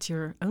 That's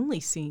your only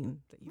scene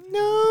that you've had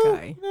with a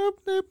guy.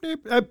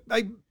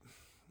 Nope.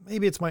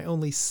 Maybe it's my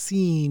only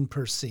scene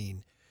per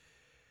scene.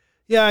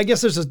 Yeah, I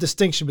guess there's a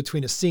distinction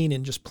between a scene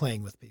and just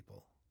playing with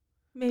people.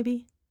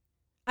 Maybe.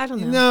 I don't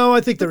know. No,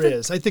 I think there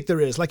is. I think there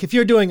is. Like if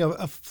you're doing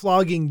a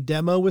flogging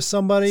demo with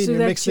somebody and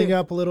you're mixing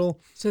up a little.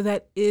 So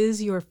that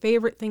is your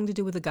favorite thing to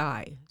do with a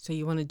guy. So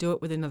you want to do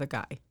it with another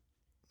guy.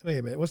 Wait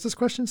a minute. What's this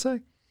question say?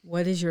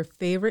 What is your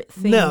favorite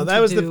thing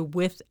to do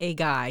with a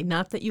guy?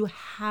 Not that you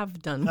have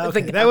done with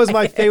a guy. That was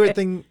my favorite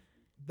thing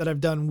that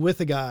I've done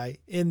with a guy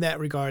in that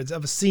regards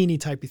of a scene-y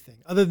type of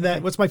thing. Other than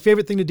that, what's my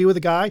favorite thing to do with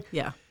a guy?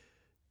 Yeah.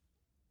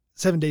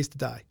 7 Days to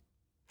Die.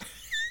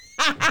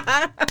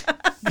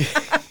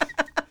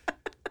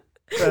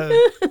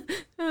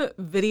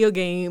 Video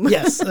game.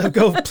 Yes,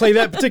 go play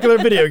that particular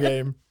video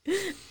game.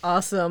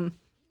 Awesome.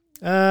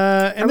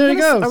 And there you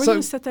go. Are we So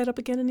going to set that up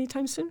again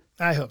anytime soon?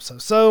 I hope so.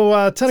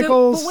 So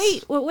tentacles.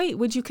 But wait.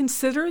 Would you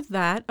consider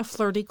that a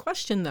flirty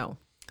question, though?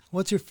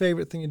 What's your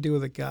favorite thing to do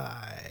with a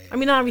guy? I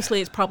mean, obviously,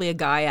 it's probably a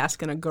guy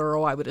asking a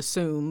girl, I would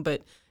assume,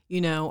 but,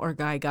 or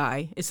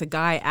guy. It's a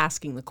guy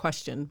asking the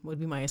question, would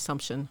be my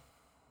assumption.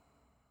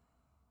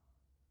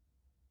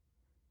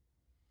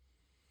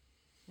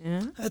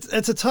 Yeah.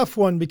 It's a tough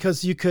one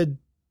because you could.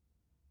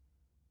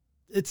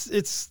 It's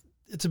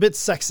a bit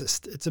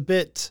sexist. It's a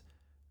bit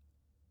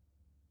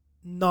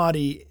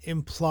naughty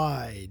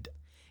implied.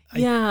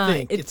 Yeah,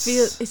 I think it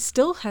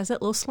still has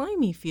that little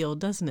slimy feel,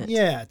 doesn't it?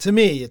 Yeah, to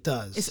me it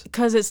does.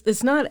 Because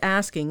it's not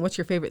asking what's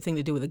your favorite thing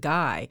to do with a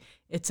guy.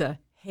 It's a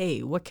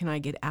hey, what can I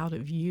get out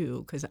of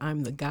you? Because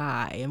I'm the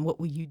guy, and what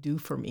will you do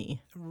for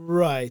me?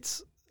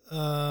 Right.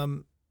 I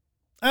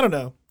don't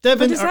know,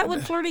 Devin. But is that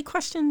what flirty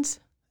questions?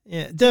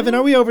 Yeah, Devin,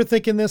 are we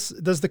overthinking this?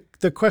 Does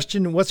the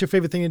question, what's your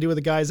favorite thing to do with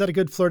a guy, is that a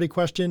good flirty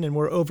question and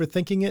we're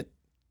overthinking it?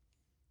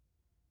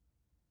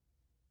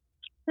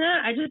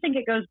 I just think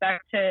it goes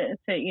back to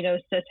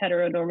cis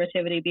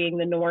heteronormativity being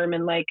the norm,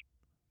 and like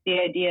the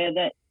idea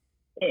that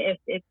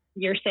if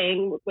you're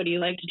saying what do you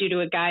like to do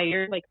to a guy,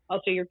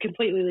 you're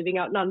completely leaving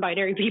out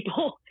non-binary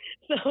people.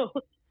 So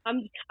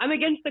I'm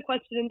against the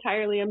question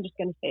entirely. I'm just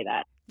going to say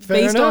that.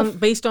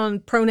 Based on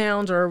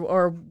pronouns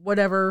or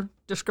whatever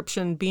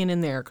description being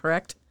in there,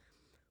 correct?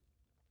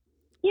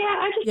 Yeah,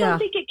 I just don't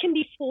think it can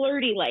be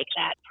flirty like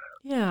that.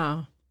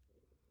 Yeah.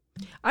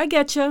 I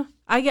get you.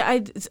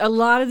 A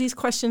lot of these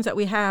questions that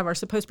we have are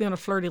supposed to be on a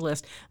flirty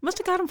list. Must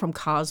have got them from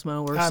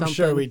Cosmo or something. I'm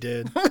sure we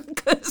did.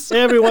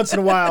 Every once in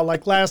a while,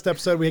 like last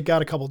episode, we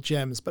got a couple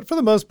gems, but for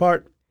the most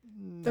part,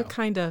 no. They're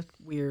kind of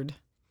weird.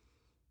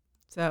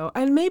 So,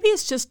 and maybe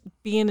it's just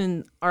being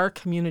in our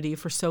community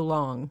for so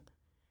long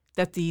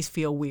that these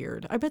feel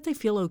weird. I bet they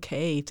feel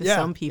okay to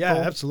some people. Yeah,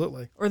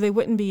 absolutely. Or they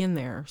wouldn't be in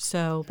there.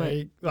 So,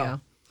 but yeah.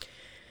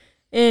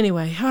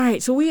 Anyway, all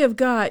right. So we have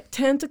got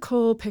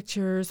tentacle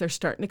pictures. They're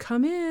starting to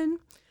come in.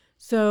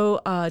 So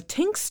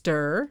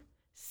Tinkster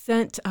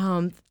sent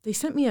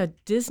me a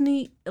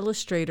Disney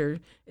Illustrator.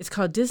 It's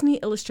called Disney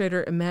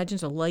Illustrator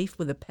Imagines a Life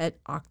with a Pet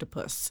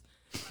Octopus.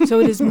 So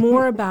it is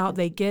more about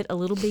they get a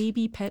little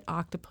baby pet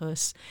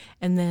octopus,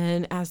 and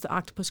then as the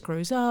octopus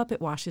grows up,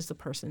 it washes the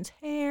person's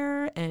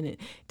hair, and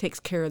it takes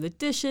care of the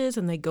dishes,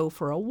 and they go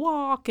for a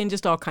walk, and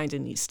just all kinds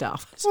of neat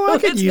stuff. Well, so I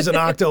could use an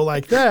octo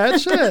like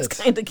that. Shit. It's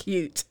kind of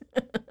cute.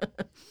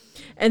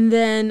 And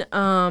then,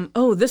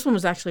 this one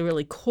was actually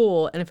really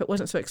cool, and if it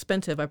wasn't so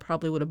expensive, I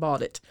probably would have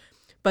bought it.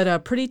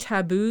 But Pretty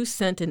Taboo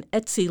sent an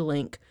Etsy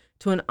link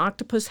to an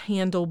octopus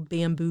handle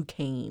bamboo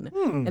cane.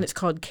 And it's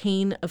called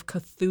Cane of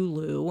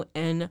Cthulhu.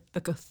 And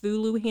the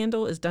Cthulhu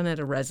handle is done out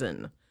of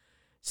resin.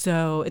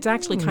 So it's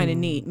actually kind of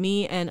neat.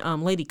 Me and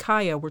Lady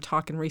Kaya were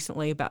talking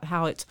recently about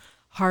how it's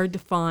hard to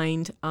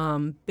find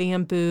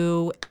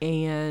bamboo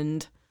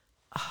and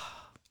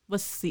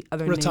what's the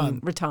other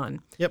name?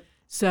 Rattan. Yep.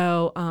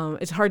 So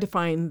it's hard to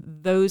find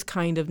those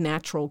kind of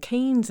natural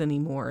canes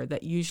anymore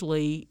that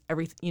usually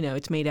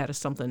it's made out of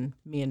something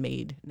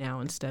man-made now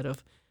instead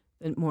of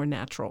more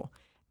natural.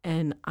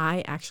 And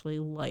I actually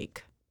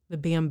like the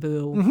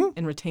bamboo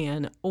and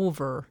rattan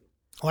over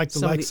like the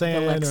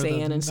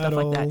Lexan and stuff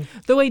like that.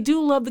 Though I do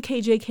love the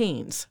KJ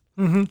canes.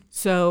 Mm-hmm.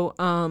 So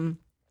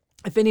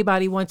if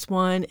anybody wants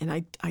one, and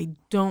I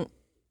don't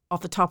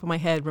off the top of my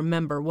head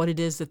remember what it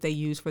is that they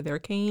use for their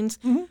canes,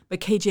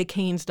 but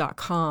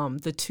kjcanes.com,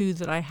 the two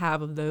that I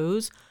have of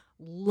those,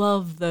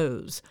 love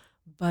those.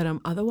 But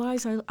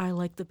otherwise, I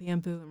like the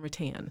bamboo and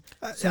rattan.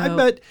 I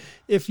bet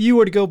if you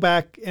were to go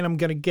back, and I'm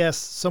going to guess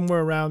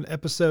somewhere around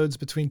episodes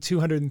between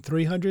 200 and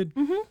 300,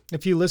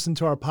 if you listen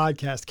to our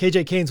podcast,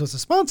 KJ Canes was a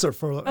sponsor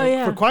for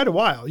quite a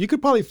while. You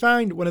could probably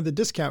find one of the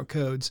discount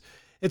codes.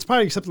 It's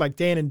probably something like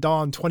Dan and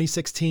Dawn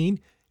 2016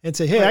 and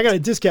say, hey, right. I got a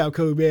discount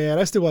code, man.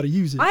 I still want to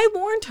use it. I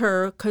warned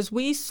her because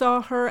we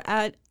saw her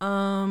at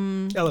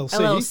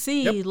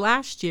LLC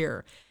last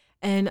year.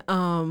 And,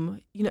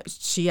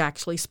 she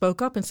actually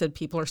spoke up and said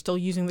people are still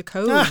using the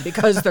code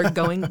because they're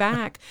going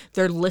back.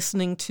 They're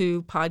listening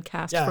to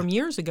podcasts from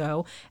years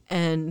ago,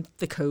 and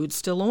the code's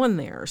still on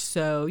there.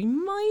 So you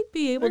might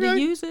be able to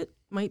use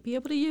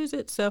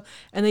it. So,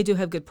 and they do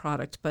have good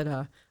product.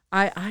 But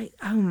I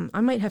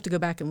might have to go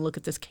back and look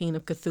at this Cane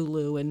of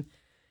Cthulhu, and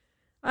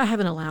I have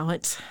an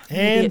allowance.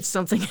 Maybe it's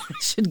something I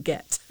should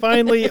get.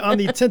 Finally, on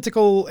the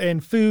tentacle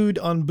and food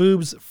on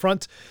boobs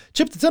front,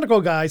 Chip the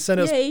Tentacle Guy sent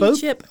us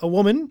both a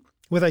woman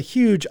with a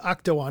huge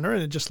octo on her,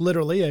 and just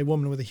literally a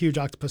woman with a huge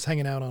octopus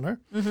hanging out on her.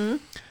 Mm-hmm.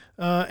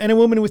 And a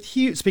woman with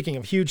speaking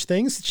of huge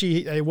things,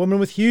 a woman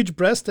with huge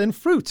breast and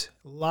fruit.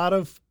 A lot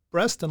of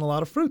breast and a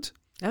lot of fruit.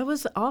 That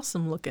was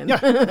awesome looking. Yeah,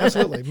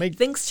 absolutely.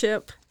 Thanks,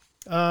 Chip.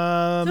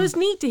 So it was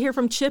neat to hear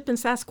from Chip and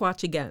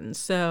Sasquatch again.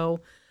 So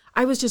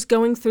I was just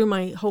going through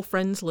my whole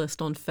friends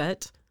list on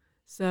FET.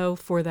 So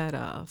for that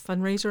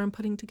fundraiser I'm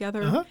putting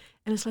together.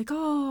 And it's like,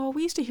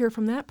 we used to hear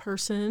from that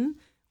person.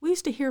 we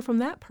used to hear from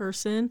that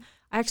person.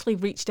 I actually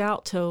reached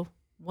out to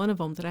one of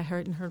them that I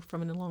hadn't heard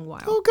from in a long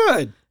while. Oh,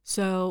 good.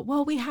 So,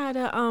 well, we had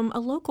a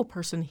local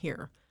person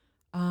here.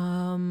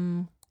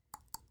 Helped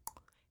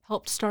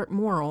start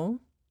Moral.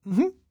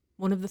 Mm-hmm.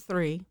 One of the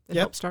three that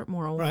helped start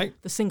Moral. Right.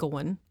 The single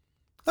one.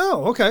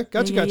 Oh, okay.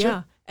 Gotcha.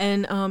 Yeah.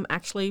 And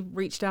actually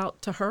reached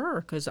out to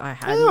her because I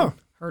hadn't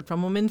heard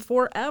from them in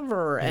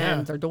forever,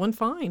 and they're doing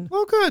fine.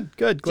 Well, good.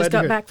 Glad Just to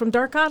got hear. back from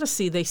Dark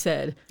Odyssey, they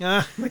said.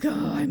 Ah. I'm like,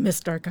 oh, I miss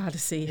Dark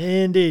Odyssey.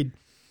 Indeed.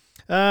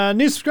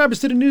 New subscribers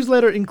to the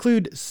newsletter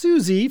include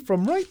Susie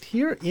from right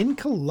here in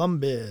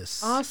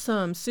Columbus.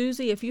 Awesome.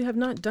 Susie, if you have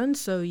not done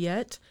so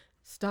yet,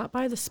 stop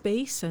by the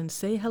space and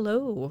say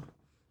hello.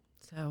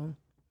 So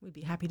we'd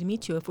be happy to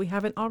meet you if we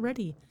haven't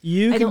already.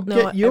 You can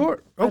get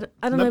your... I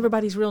don't know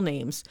everybody's real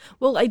names.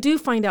 Well, I do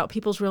find out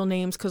people's real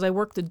names because I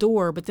work the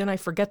door, but then I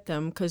forget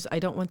them because I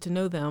don't want to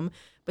know them.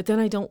 But then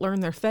I don't learn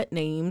their FET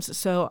names,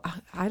 so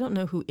I don't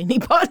know who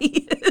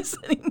anybody is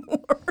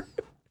anymore.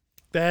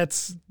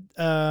 That's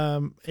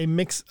a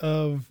mix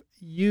of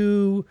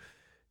you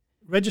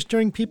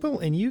registering people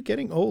and you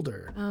getting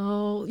older.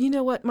 Oh, you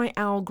know what? My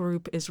OWL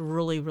group is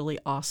really, really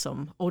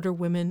awesome. Older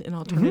women in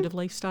alternative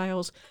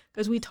lifestyles,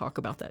 because we talk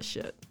about that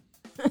shit.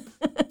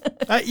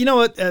 You know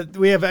what?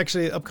 We have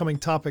actually upcoming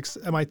topics.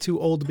 Am I too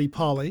old to be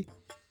poly?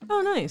 Oh,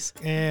 nice.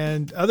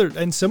 And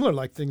similar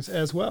like things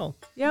as well.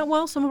 Yeah,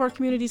 well, some of our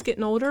community's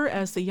getting older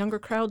as the younger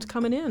crowd's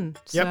coming in.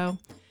 Yep.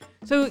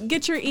 So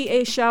get your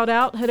EA shout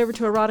out. Head over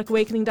to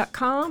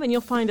eroticawakening.com and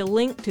you'll find a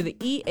link to the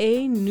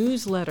EA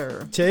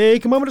newsletter.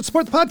 Take a moment to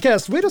support the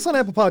podcast. Rate us on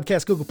Apple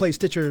Podcasts, Google Play,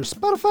 Stitcher,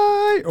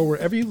 Spotify, or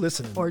wherever you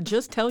listen. Or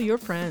just tell your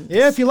friends.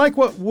 Yeah, if you like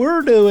what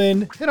we're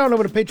doing, head on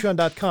over to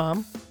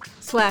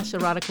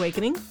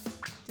patreon.com/eroticawakening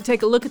to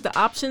take a look at the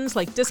options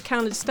like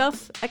discounted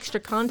stuff, extra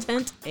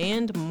content,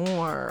 and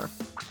more.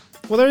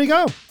 Well, there you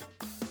go.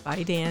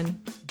 Bye, Dan.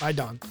 Bye,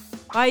 Dawn.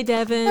 Bye,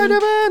 Devin. Bye,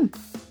 Devin.